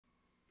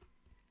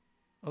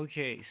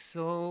Okay,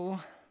 so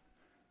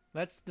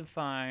let's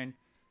define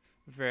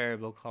a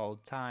variable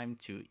called time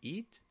to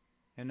eat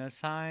and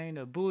assign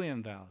a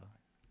boolean value,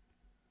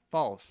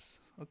 false.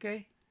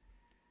 Okay,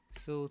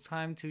 so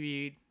time to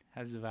eat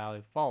has the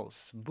value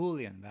false,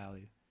 boolean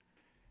value.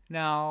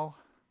 Now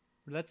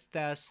let's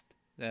test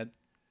that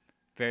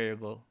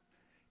variable.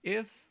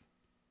 If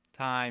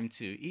time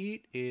to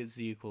eat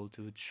is equal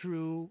to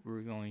true,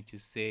 we're going to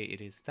say it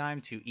is time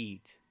to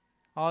eat.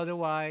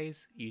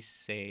 Otherwise, you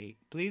say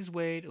please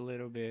wait a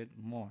little bit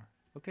more.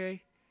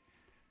 Okay,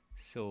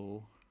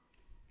 so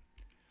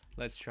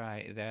let's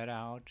try that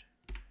out.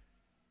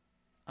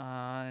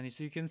 And as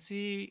you can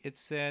see, it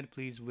said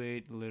please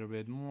wait a little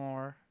bit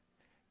more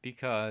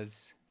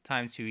because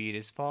time to eat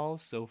is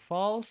false. So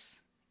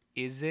false,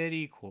 is it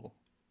equal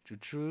to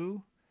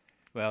true?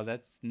 Well,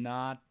 that's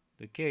not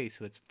the case.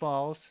 So it's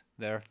false.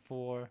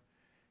 Therefore,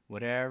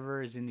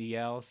 whatever is in the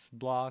else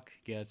block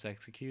gets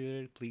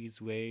executed.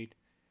 Please wait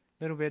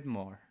a little bit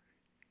more.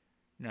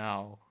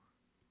 Now,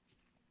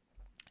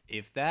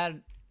 if that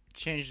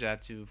change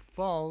that to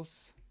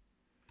false,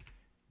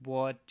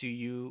 what do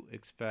you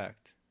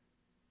expect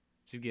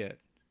to get?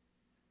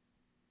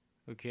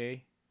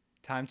 Okay,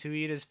 time to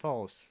eat is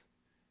false.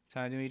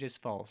 Time to eat is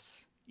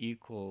false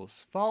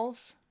equals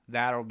false.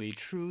 That'll be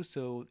true,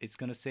 so it's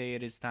gonna say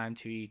it is time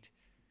to eat,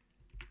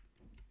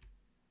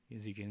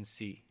 as you can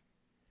see.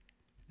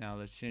 Now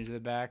let's change the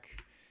back.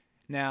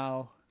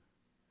 Now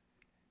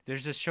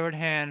there's a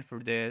shorthand for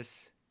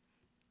this.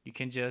 You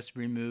can just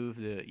remove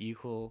the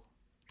equal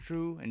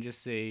true and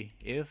just say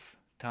if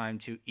time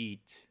to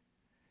eat.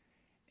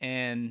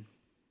 And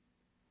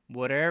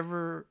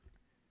whatever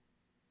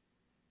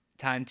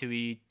time to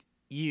eat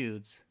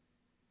yields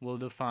will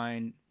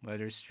define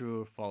whether it's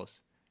true or false.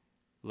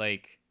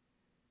 Like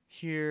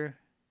here,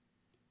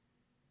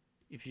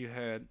 if you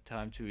had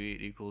time to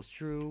eat equals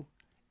true,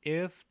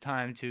 if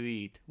time to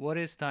eat, what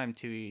is time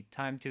to eat?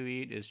 Time to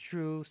eat is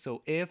true,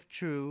 so if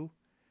true,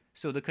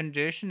 so the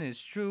condition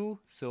is true,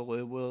 so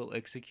it will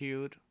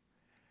execute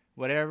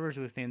whatever's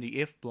within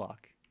the if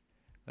block.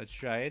 Let's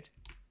try it.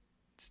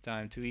 It's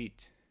time to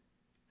eat.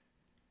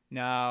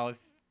 Now, if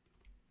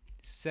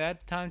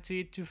set time to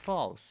eat to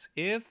false.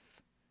 If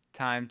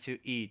time to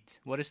eat,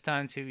 what is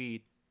time to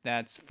eat?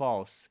 That's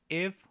false.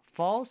 If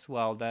false,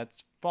 well,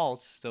 that's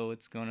false, so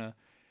it's gonna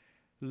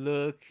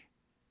look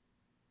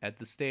at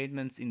the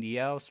statements in the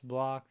else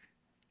block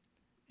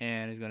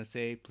and it's gonna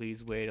say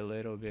please wait a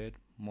little bit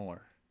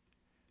more.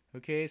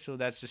 Okay, so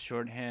that's the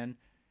shorthand.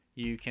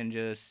 You can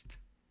just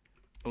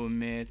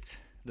omit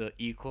the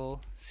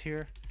equals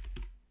here.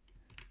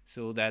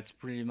 So that's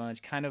pretty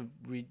much kind of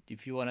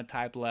if you want to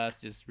type less,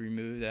 just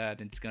remove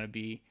that. It's gonna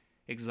be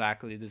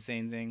exactly the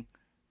same thing.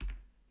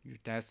 You're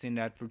testing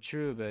that for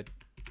true, but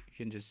you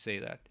can just say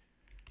that.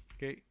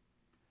 Okay.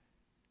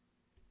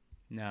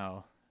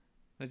 Now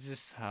let's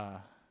just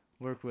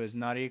work with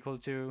not equal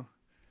to.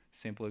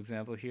 Simple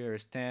example here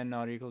is 10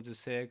 not equal to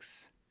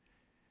 6.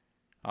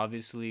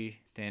 Obviously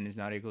 10 is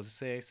not equal to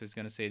 6, so it's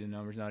going to say the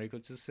number is not equal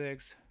to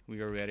 6.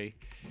 We already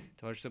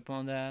touched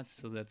upon that,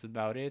 so that's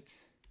about it.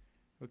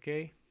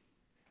 Okay,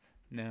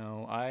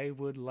 now I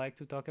would like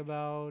to talk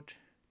about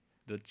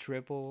the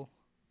triple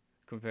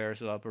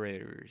comparison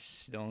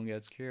operators. Don't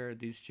get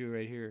scared, these two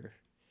right here.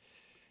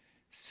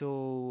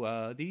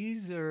 So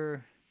these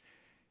are,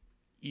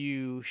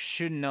 you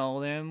should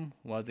know them,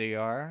 what they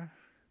are.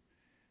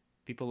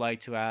 People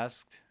like to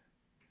ask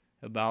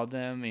about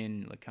them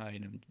in like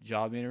kind of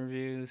job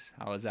interviews.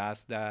 I was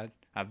asked that.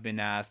 I've been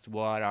asked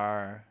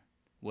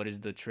what is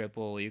the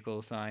triple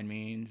equal sign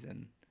means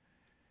and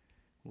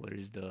what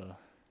is the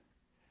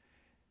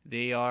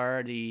they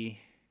are the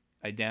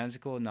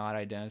identical not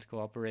identical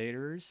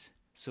operators.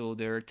 So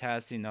they're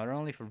testing not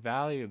only for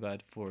value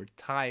but for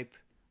type,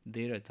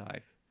 data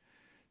type.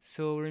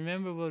 So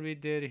remember what we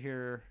did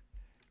here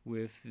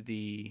with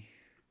the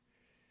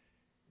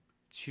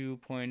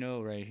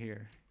 2.0 right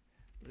here.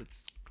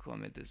 Let's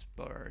comment this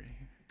part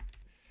here.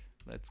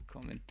 Let's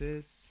comment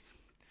this.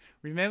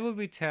 Remember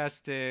we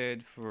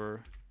tested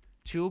for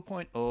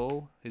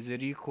 2.0, is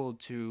it equal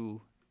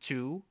to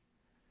 2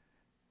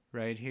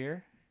 right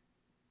here?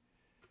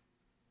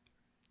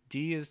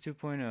 D is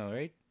 2.0,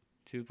 right?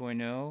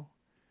 2.0,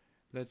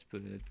 let's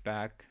put it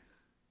back.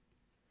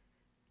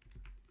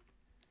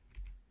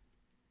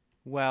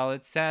 Well,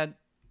 it said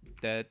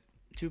that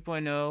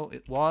 2.0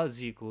 it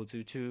was equal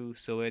to 2,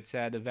 so it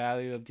said the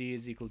value of D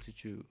is equal to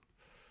 2.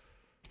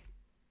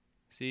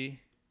 See?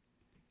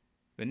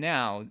 But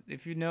now,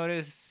 if you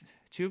notice,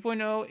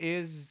 2.0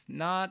 is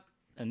not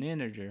an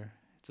integer.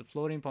 It's a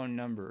floating point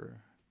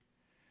number.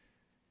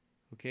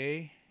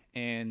 Okay?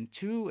 And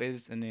 2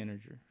 is an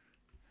integer.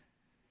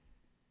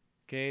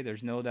 Okay,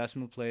 there's no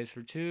decimal place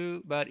for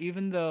 2, but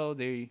even though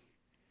they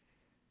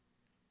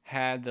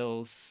had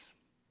those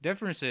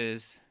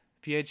differences,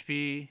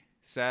 PHP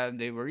said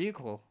they were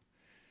equal.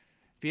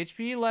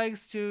 PHP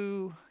likes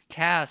to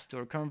cast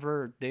or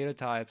convert data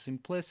types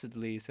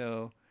implicitly,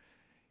 so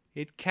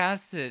it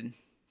casted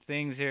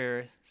things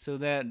here so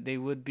that they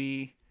would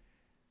be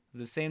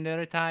the same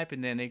data type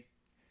and then it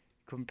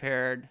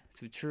compared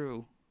to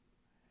true.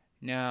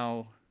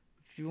 Now,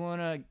 if you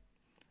want to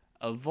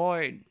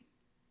avoid,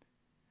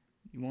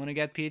 you want to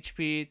get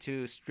PHP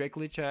to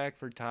strictly check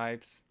for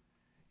types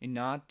and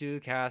not do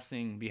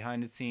casting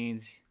behind the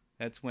scenes,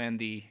 that's when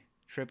the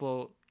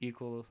triple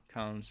equal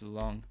comes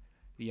along,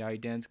 the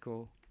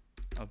identical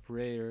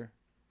operator.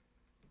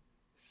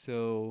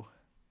 So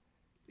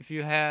if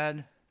you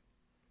had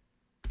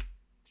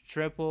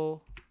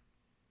triple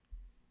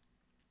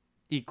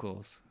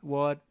equals,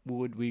 what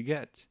would we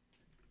get?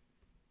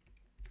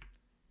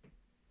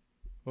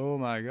 Oh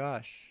my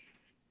gosh.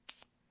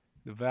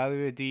 The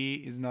value of d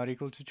is not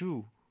equal to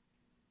 2.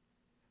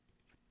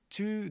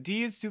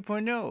 D is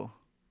 2.0.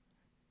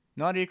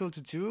 Not equal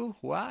to 2?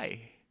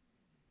 Why?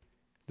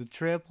 The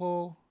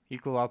triple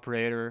equal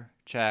operator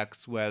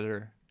checks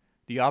whether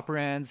the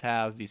operands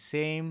have the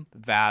same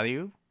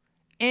value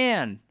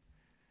and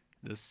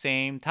the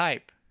same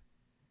type.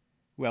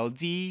 Well,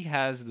 d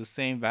has the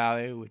same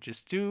value, which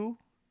is 2,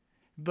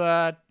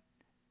 but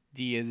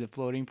d is a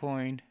floating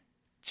point.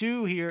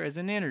 2 here is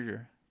an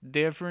integer,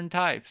 different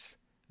types.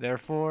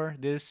 Therefore,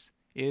 this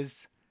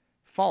is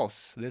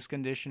false. This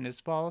condition is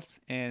false,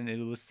 and it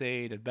will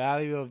say the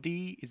value of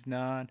d is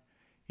not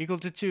equal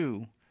to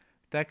 2.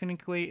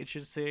 Technically, it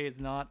should say it's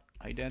not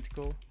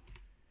identical,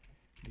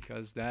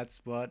 because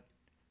that's what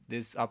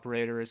this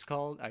operator is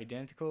called,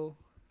 identical,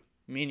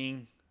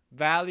 meaning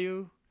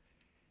value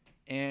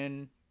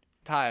and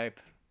type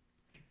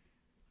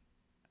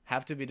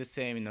have to be the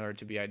same in order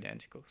to be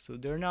identical. So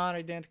they're not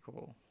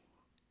identical.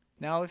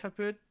 Now if I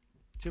put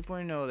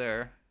 2.0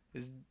 there,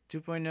 is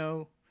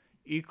 2.0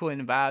 equal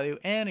in value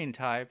and in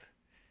type?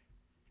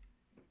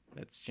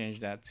 Let's change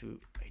that to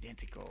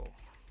identical.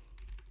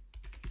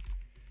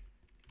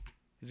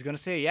 It's gonna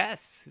say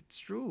yes, it's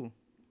true,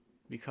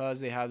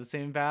 because they have the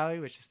same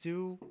value, which is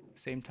 2,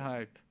 same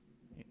type,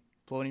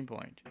 floating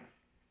point.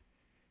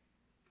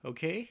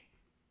 Okay,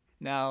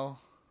 now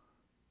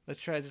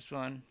let's try this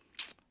one.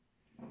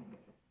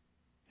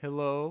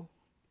 Hello,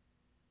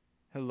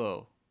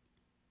 hello.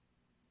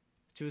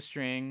 2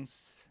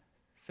 strings,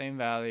 same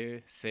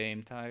value,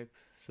 same type,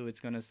 so it's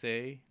gonna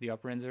say the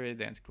operands are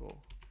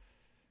identical.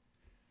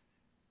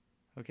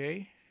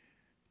 Okay,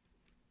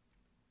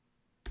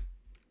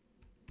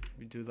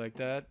 we do like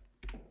that.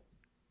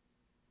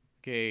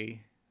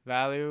 Okay,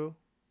 value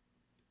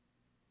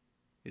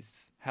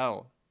is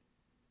hell,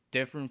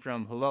 different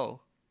from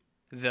hello,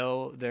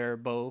 though they're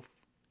both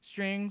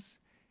strings,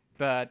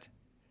 but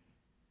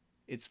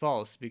it's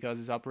false because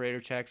this operator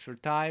checks for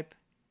type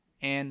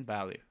and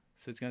value.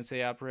 So it's going to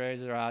say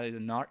operators are either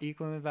not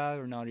equal in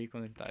value or not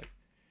equal in type.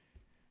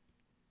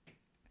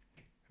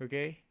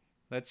 Okay,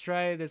 let's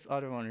try this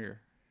other one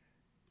here.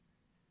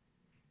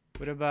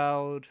 What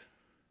about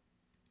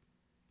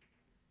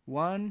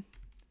 1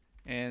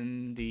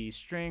 and the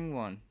string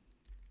 1?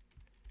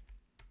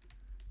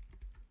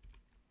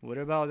 What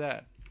about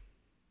that?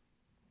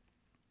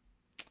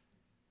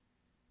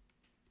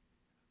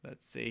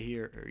 Let's say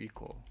here are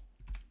equal.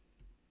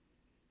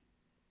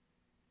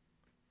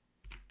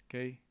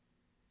 Okay.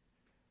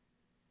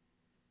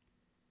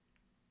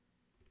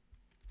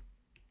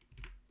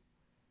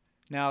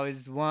 Now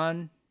is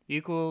 1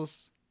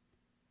 equals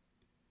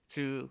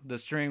to the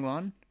string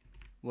 1?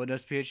 What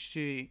does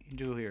PHP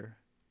do here?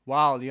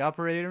 Wow, the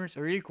operators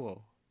are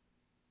equal.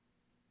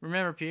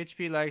 Remember,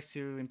 PHP likes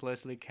to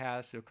implicitly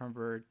cast or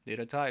convert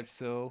data types,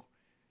 so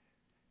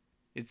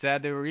it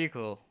said they were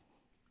equal.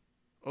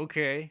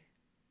 Okay.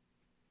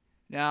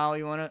 Now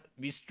you want to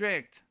be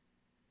strict.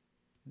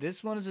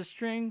 This one is a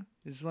string,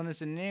 this one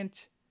is an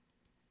int.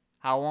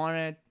 I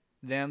wanted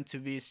them to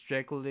be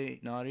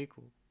strictly not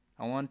equal.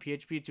 I want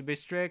PHP to be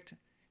strict,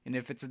 and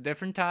if it's a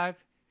different type,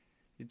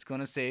 it's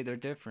gonna say they're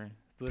different.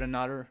 Put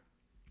another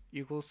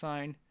equal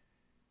sign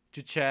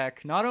to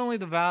check not only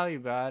the value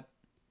but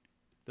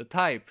the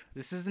type.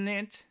 This is an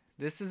int,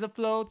 this is a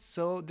float,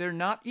 so they're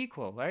not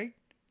equal, right?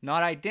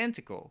 Not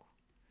identical.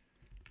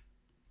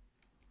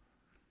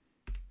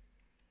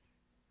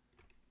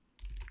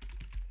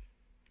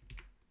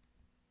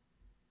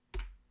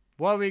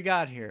 What we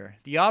got here?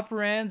 The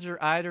operands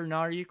are either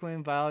not equal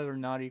in value or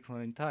not equal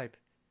in type.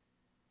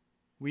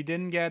 We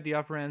didn't get the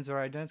operands are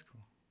identical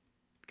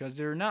because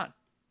they're not.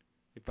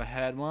 If I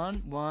had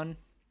 1, 1,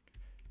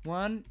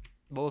 1,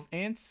 both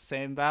ints,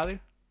 same value,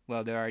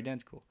 well, they're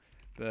identical.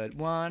 But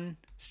 1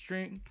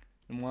 string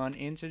and 1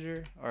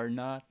 integer are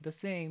not the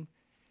same.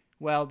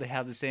 Well, they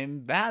have the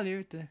same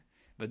value,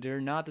 but they're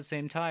not the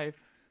same type.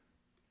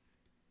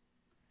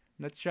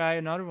 Let's try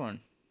another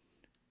one.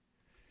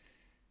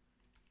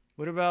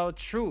 What about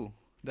true?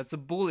 That's a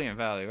Boolean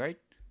value, right?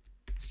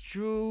 It's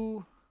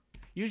true.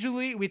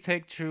 Usually we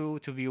take true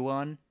to be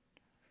 1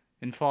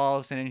 and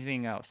false and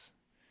anything else.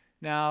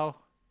 Now,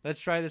 let's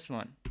try this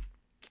one.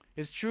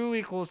 Is true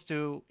equals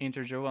to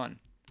integer 1?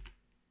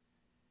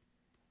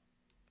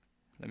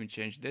 Let me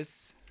change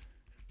this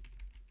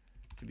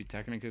to be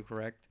technically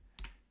correct.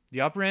 The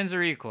operands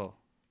are equal.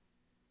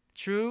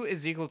 True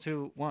is equal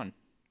to 1.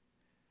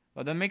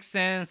 Well, that makes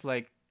sense,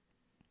 like,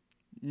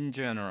 in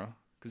general,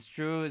 because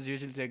true is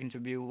usually taken to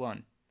be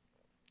 1.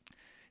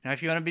 Now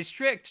if you want to be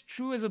strict,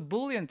 true is a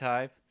Boolean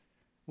type,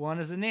 1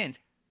 is an int.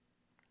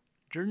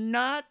 They're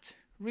not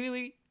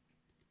really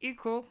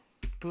equal.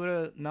 Put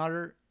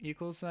another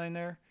equal sign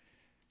there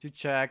to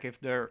check if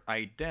they're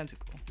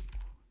identical.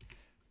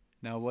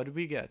 Now what do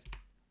we get?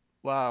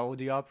 Wow,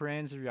 the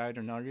operands are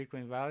either not equal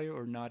in value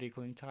or not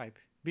equal in type.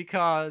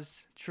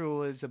 Because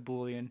true is a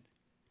Boolean.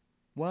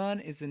 1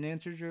 is an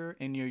integer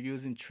and you're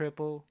using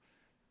triple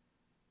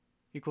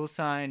equal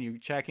sign. You're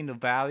checking the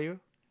value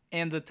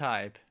and the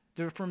type.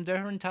 They're from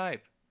different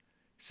type.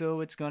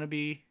 So it's going to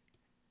be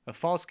a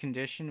false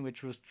condition,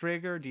 which will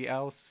trigger the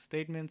else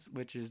statements,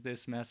 which is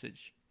this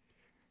message.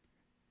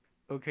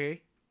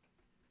 Okay?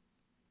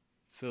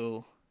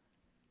 So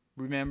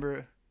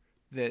remember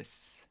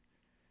this.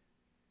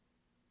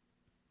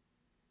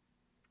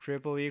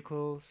 Triple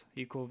equals,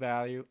 equal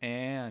value,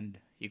 and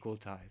equal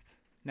type.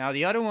 Now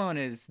the other one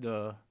is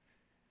the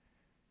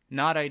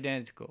not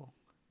identical.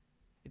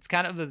 It's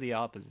kind of the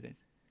opposite.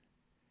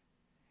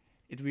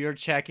 We are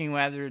checking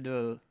whether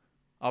the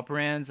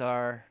operands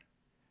are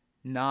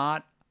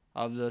not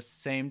of the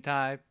same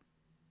type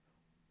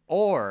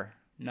or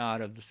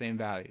not of the same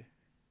value.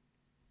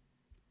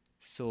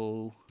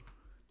 So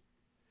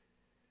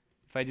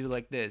if I do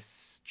like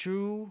this,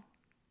 true,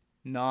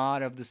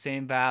 not of the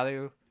same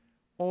value,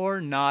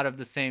 or not of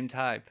the same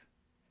type.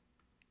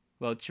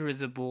 Well, true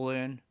is a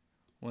Boolean,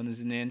 1 is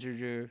an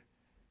integer,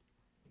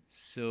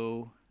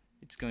 so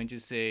it's going to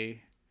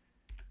say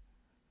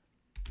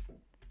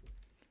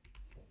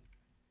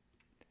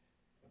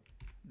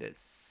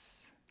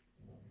this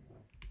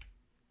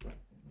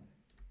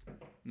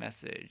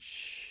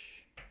message.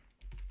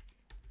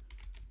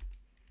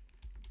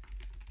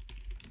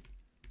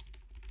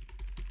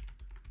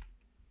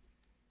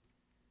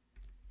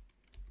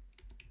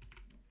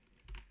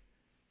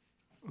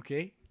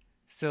 Okay,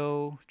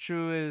 so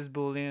true is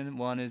Boolean,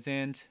 1 is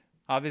int.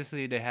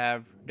 Obviously they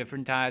have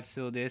different types,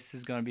 so this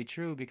is going to be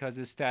true because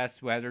this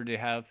tests whether they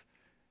have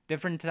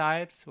different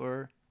types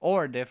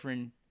or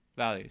different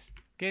values.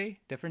 Okay,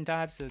 different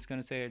types, so it's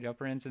going to say the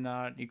operands are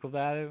not equal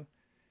value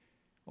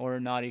or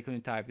not equal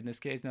in type. In this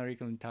case, not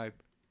equal in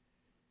type.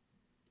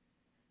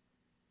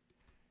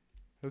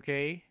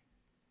 Okay,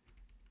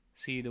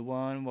 see the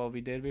one what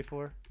we did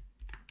before.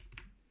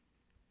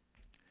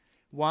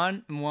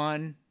 1 and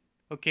 1.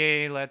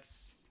 Okay,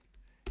 let's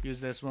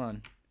use this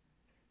one.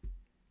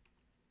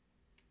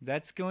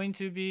 That's going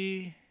to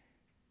be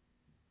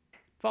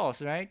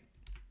false, right?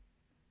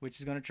 Which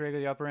is going to trigger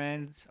the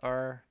operands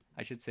are,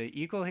 I should say,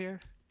 equal here.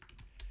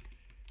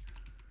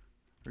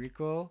 Or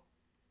equal.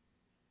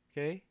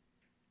 Okay.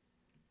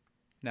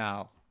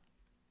 Now,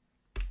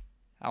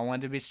 I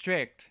want to be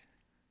strict.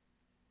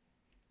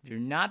 They're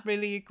not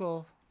really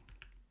equal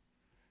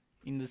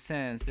in the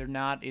sense they're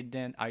not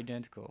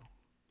identical.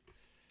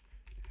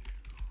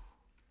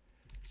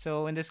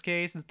 So in this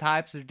case, the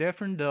types are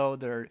different, though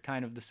they're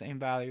kind of the same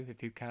value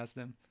if you cast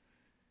them.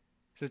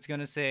 So it's going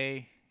to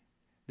say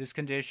this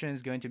condition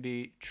is going to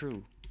be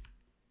true.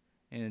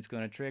 And it's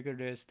going to trigger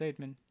this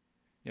statement.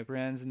 The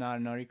operands are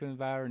not equal in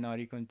value or not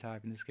equal in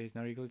type. In this case,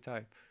 not equal in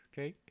type.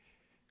 Okay?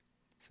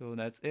 So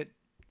that's it.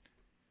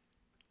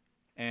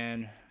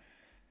 And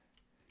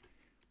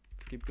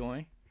let's keep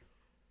going.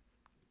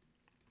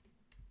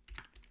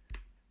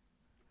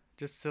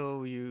 Just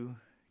so you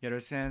get a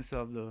sense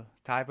of the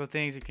type of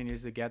things, you can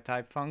use the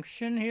getType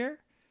function here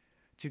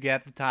to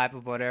get the type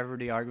of whatever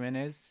the argument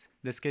is.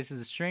 This case is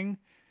a string.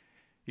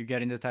 You're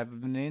getting the type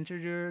of an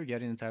integer, you're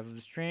getting the type of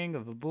a string,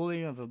 of a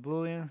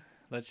boolean.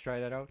 Let's try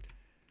that out.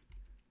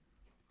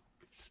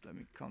 Just let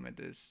me comment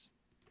this.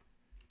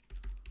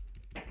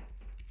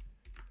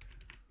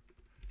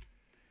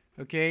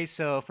 Okay,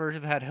 so first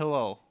we've had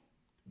hello,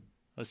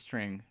 a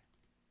string,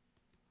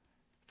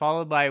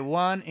 followed by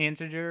one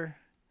integer,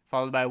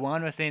 followed by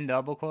one within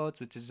double quotes,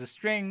 which is a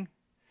string,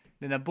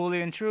 then a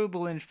boolean true,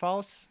 boolean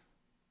false,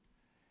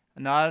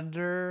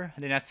 another,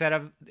 then I set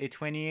up a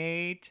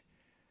 28,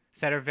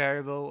 set a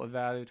variable, a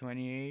value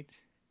 28,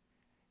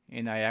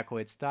 and I echo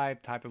its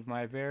type. Type of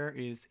my var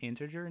is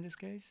integer in this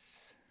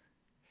case.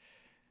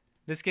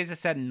 In this case I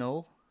set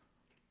null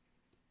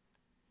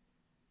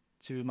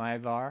to my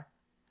var.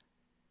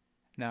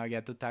 Now I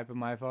get the type of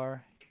my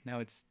var. Now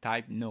it's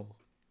type null.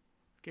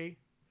 Okay?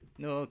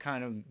 Null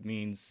kind of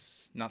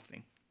means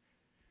nothing.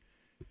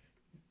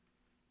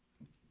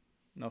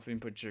 Nothing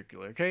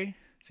particular, okay?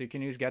 So you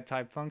can use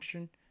getType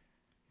function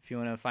if you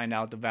want to find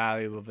out the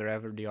value of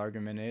whatever the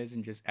argument is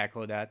and just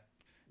echo that.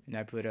 And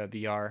I put a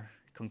br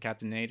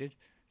concatenated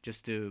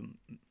just to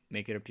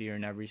make it appear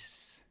in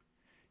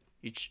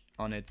each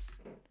on its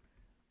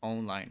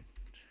own line.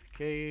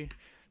 Okay,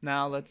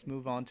 now let's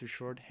move on to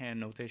shorthand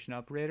notation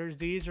operators.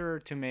 These are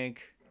to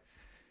make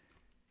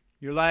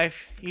your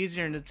life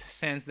easier in the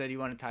sense that you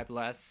want to type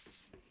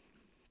less.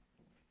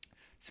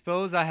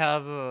 Suppose I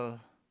have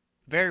a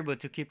variable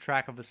to keep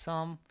track of a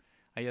sum.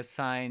 I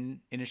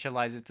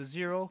initialize it to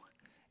 0,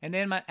 and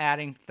then I'm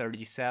adding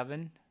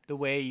 37. The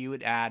way you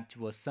would add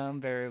to a sum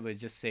variable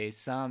is just say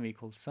sum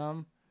equals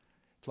sum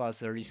plus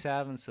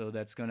 37. So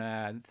that's going to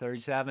add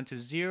 37 to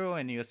 0,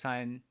 and you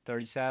assign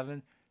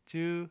 37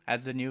 2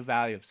 as the new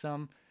value of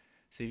sum.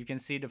 So you can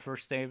see the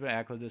first statement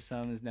echo the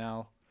sum is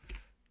now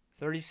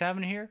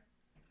 37 here.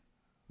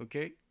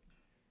 Okay.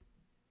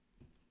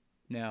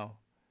 Now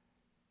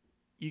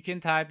you can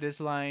type this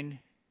line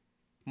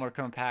more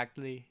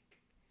compactly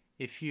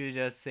if you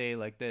just say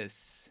like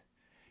this.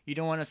 You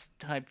don't want to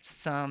type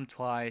sum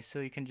twice, so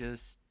you can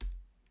just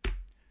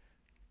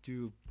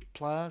do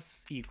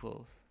plus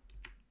equals.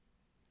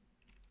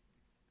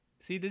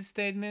 See, these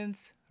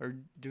statements are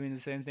doing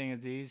the same thing as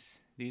these.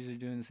 These are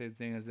doing the same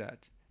thing as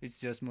that. It's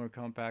just more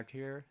compact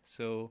here.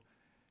 So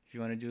if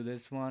you want to do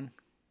this one,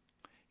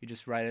 you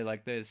just write it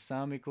like this: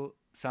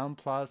 sum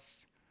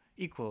plus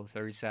equal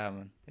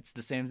 37. It's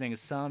the same thing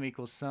as sum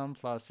equals sum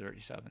plus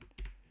 37.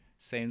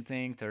 Same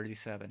thing,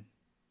 37,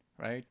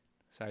 right?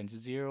 Sign to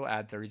 0,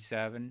 add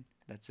 37.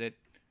 That's it.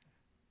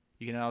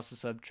 You can also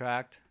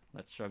subtract.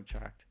 Let's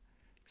subtract.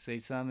 Say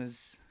sum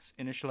is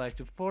initialized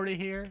to 40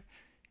 here,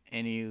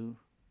 and you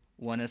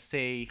want to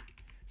say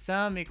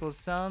sum equals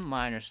sum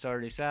minus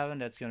 37.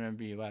 That's going to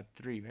be about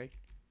 3, right?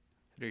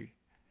 3.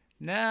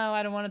 Now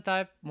I don't want to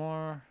type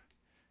more.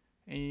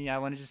 And I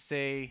want to just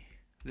say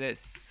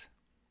this.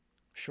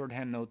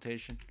 Shorthand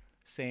notation.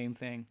 Same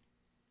thing.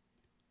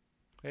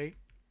 Okay?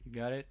 You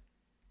got it?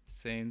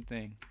 Same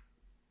thing.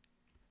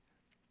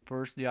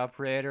 First the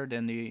operator,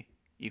 then the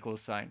equal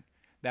sign.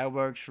 That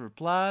works for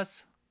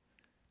plus,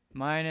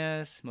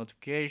 minus,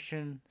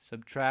 multiplication,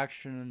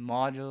 subtraction,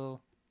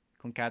 module,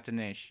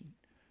 concatenation.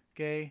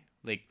 Okay?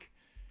 Like,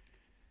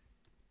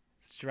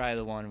 let's try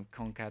the one with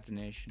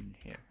concatenation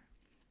here.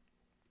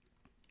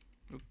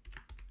 Oop.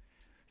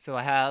 So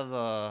I have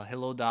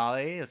hello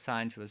Dolly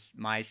assigned to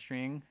my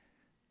string.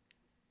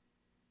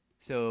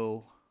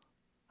 So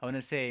I want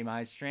to say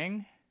my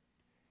string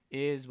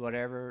is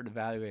whatever the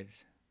value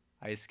is.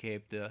 I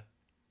escaped the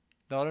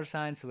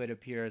 $sign so it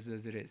appears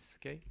as it is.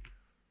 Okay.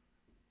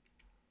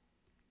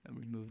 I'll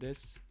remove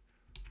this.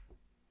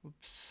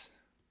 Oops.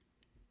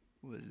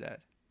 What was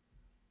that?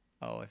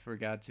 Oh, I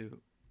forgot to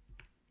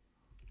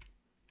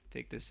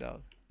take this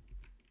out.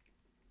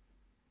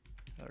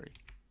 Sorry.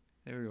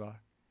 There we are.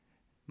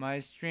 My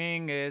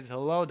string is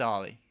hello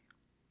Dolly.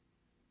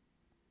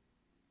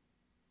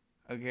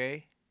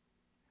 Okay.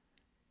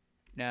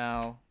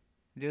 Now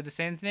do the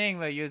same thing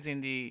by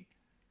using the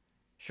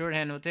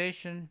shorthand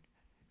notation.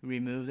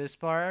 Remove this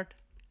part,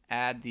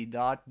 add the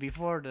dot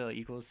before the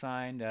equal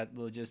sign. That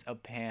will just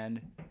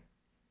append.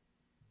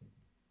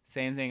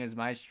 Same thing as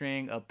my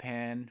string,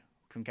 append,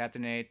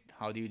 concatenate.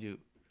 How do you do?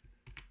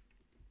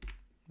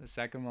 The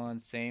second one,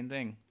 same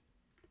thing.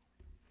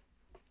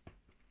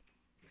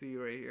 See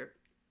right here.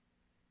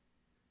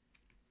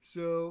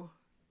 So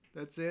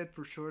that's it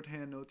for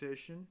shorthand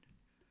notation.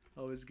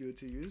 Always good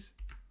to use.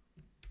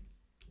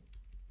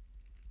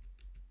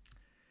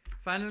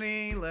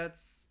 Finally,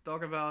 let's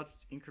talk about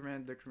increment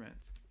and decrement.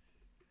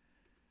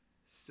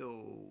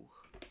 So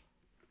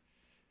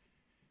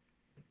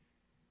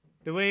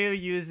the way you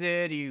use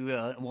it, you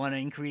want to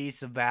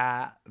increase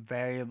a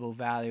variable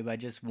value by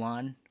just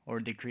 1 or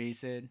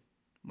decrease it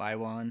by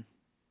 1.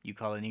 You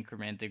call it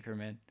increment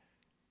decrement.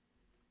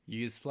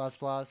 You use plus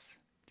plus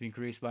to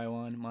increase by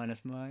 1,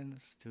 minus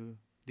minus to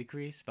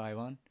decrease by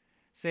 1.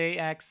 Say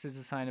x is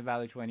assigned a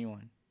value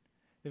 21.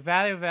 The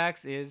value of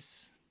x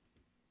is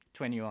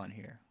 21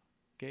 here.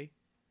 Okay?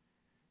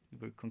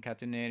 We're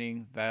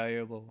concatenating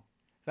variable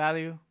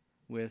value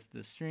with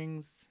the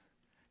strings.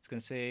 It's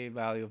going to say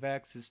value of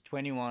x is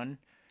 21.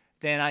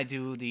 Then I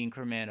do the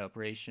increment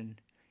operation.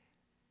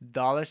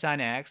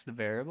 $x, the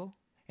variable,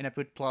 and I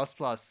put plus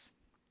plus.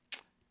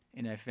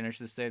 And I finish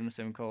the statement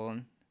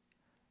semicolon.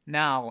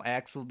 Now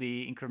x will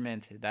be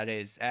incremented. That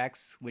is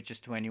x, which is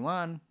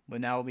 21,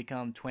 but now will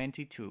become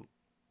 22.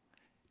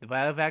 The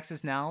value of x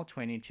is now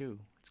 22.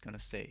 It's going to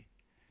say.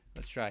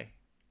 Let's try.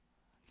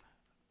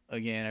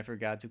 Again, I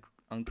forgot to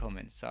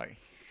uncomment. Sorry.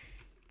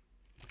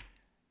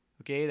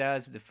 Okay,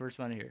 that's the first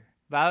one here.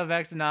 Value of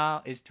x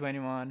now is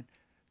 21.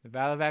 The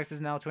value of x is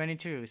now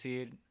 22.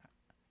 See,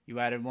 you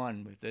added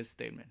 1 with this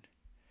statement.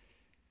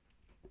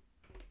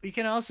 You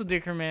can also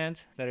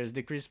decrement, that is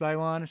decrease by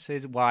 1. It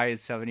says y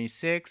is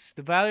 76.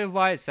 The value of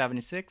y is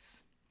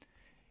 76.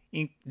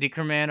 In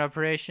decrement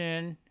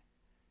operation,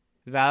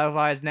 the value of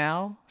y is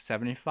now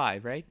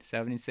 75, right?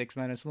 76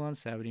 minus 1,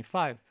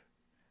 75.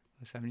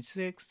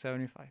 76,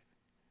 75.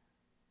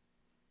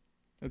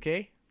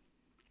 Okay?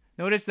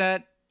 Notice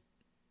that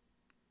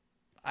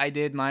I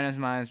did minus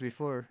minus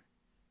before.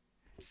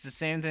 It's the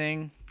same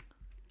thing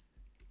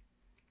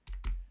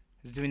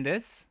as doing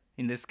this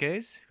in this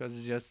case, because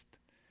it's just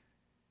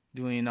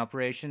doing an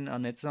operation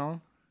on its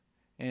own.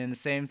 And the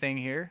same thing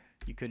here.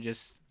 You could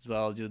just as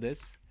well do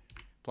this.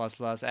 Plus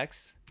plus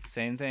x.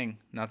 Same thing.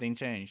 Nothing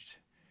changed.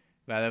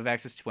 Value of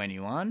x is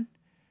 21.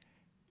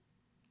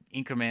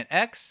 Increment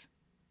x.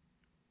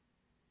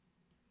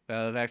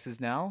 Value of x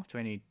is now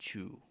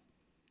 22.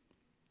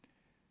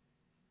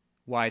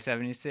 Y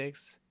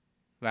 76.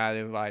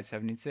 Value of y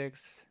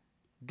 76.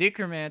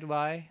 Decrement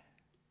y.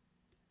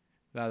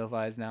 Value of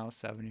y is now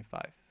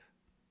 75.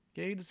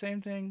 Okay, the same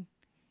thing.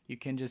 you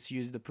can just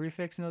use the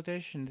prefix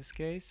notation in this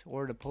case,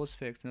 or the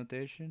postfix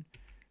notation,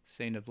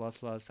 saying the plus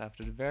plus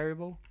after the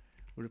variable,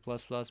 or the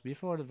plus plus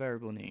before the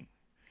variable name.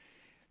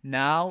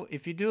 Now,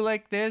 if you do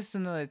like this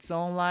in its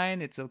own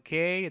line, it's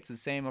okay, it's the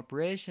same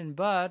operation,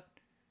 but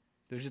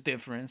there's a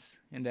difference,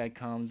 and that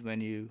comes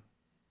when you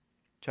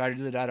try to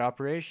do that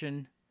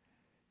operation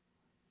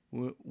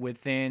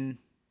within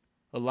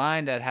a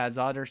line that has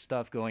other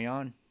stuff going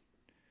on,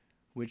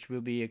 which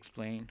will be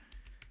explained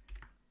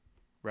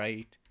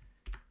right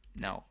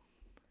now.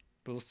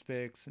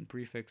 Postfix and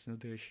prefix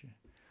notation.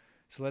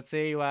 So let's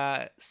say you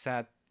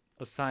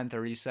assign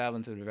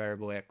 37 to the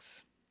variable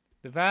x.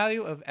 The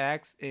value of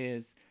x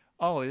is,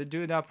 oh, you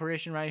do the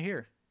operation right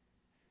here.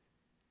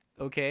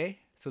 Okay,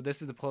 so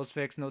this is the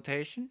postfix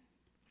notation.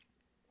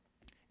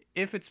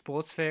 If it's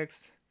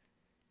postfix,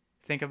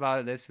 think about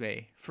it this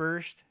way.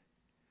 First,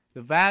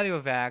 the value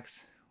of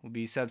x will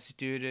be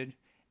substituted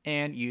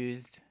and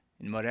used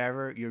in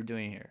whatever you're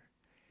doing here.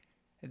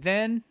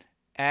 Then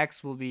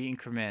x will be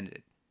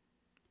incremented.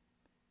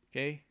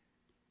 Okay?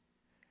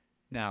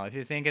 Now, if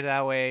you think it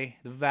that way,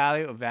 the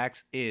value of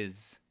x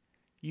is,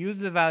 use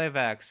the value of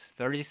x,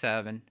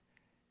 37,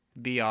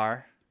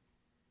 br,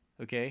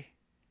 okay?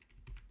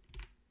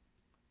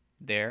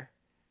 There.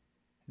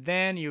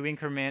 Then you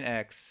increment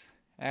x.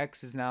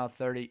 X is now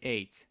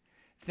 38.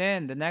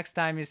 Then the next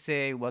time you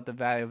say what the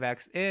value of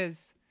x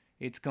is,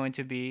 it's going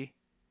to be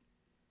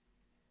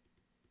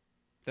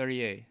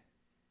 38.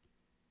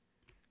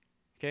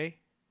 Okay?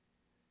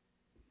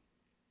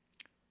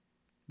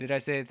 Did I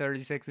say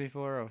 36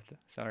 before? Oh,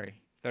 sorry,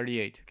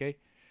 38, okay?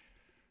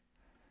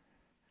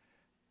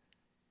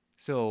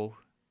 So,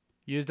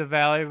 use the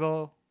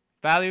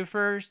value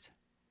first,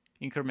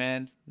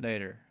 increment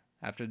later,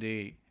 after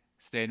the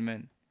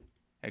statement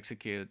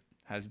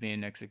has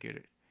been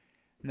executed.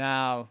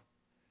 Now,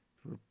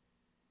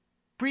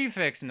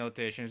 prefix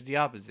notation is the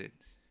opposite.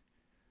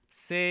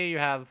 Say you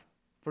have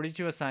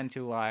 42 assigned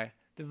to y.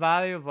 The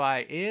value of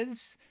y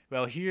is,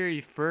 well, here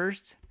you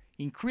first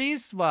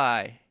increase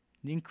y,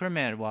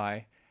 increment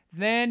y,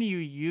 then you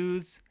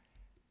use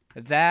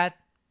that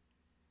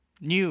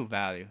new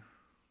value.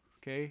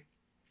 Okay?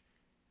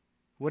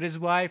 What is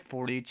y?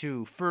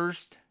 42.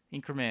 First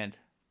increment,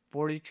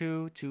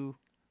 42 to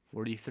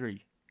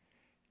 43.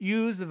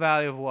 Use the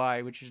value of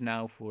y, which is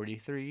now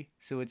 43.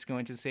 So it's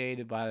going to say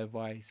the value of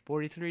y is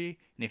 43.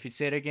 And if you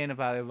say it again, the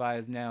value of y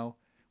is now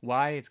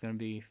y, it's going to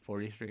be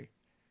 43.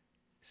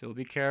 So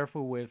be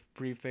careful with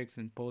prefix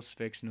and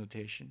postfix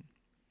notation.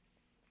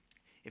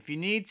 If you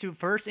need to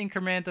first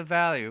increment a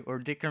value or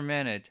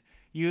decrement it,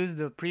 use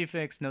the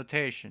prefix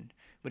notation.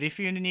 But if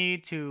you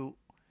need to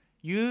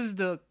use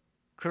the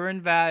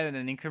current value and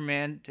then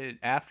increment it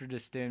after the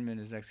statement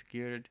is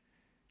executed,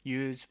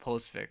 use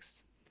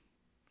postfix.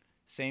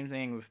 Same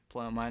thing with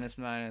minus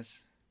minus,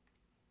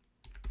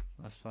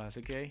 plus plus,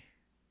 okay?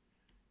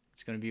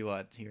 It's going to be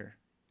what here?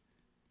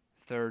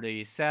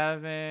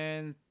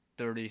 37,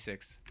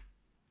 36.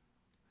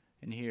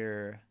 And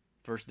here,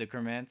 first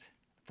decrement,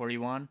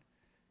 41.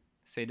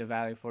 Say the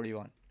value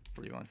 41.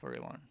 41,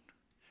 41.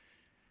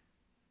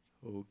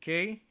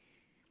 Okay.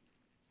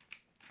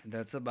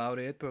 That's about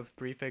it with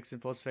prefix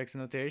and postfix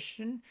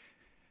notation.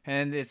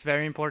 And it's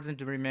very important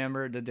to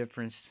remember the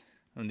difference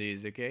on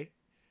these, okay?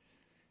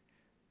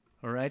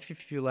 Alright,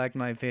 if you like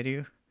my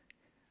video,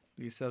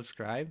 please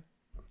subscribe.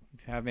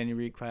 If you have any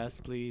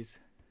requests, please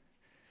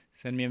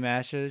send me a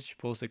message,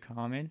 post a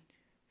comment.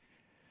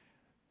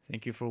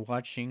 Thank you for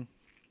watching.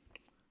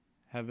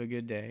 Have a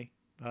good day.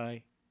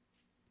 Bye.